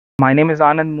My name is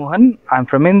Anand Mohan. I'm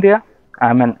from India.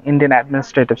 I'm an Indian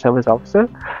Administrative Service Officer.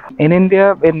 In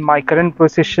India, in my current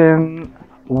position,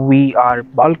 we are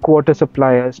bulk water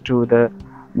suppliers to the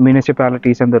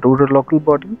municipalities and the rural local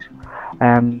bodies.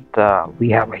 And we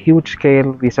have a huge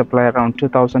scale. We supply around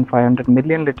 2,500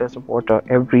 million liters of water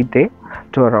every day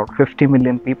to around 50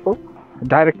 million people,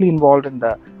 directly involved in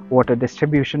the water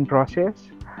distribution process.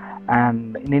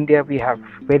 And in India, we have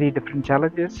very different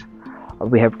challenges.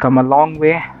 We have come a long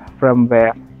way from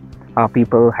where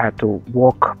people had to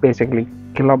walk basically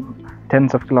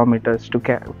tens of kilometers to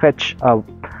fetch a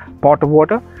pot of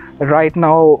water. Right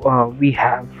now, we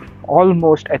have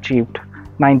almost achieved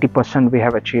 90%. We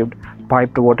have achieved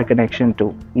piped water connection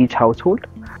to each household.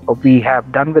 We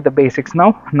have done with the basics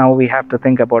now. Now we have to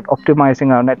think about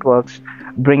optimizing our networks,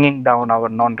 bringing down our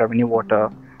non-revenue water,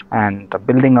 and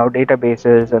building our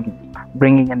databases and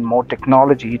bringing in more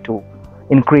technology to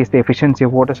increase the efficiency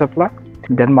of water supply.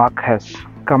 Denmark has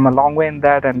come a long way in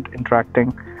that, and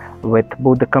interacting with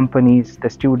both the companies, the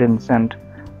students, and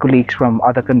colleagues from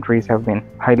other countries have been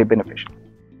highly beneficial.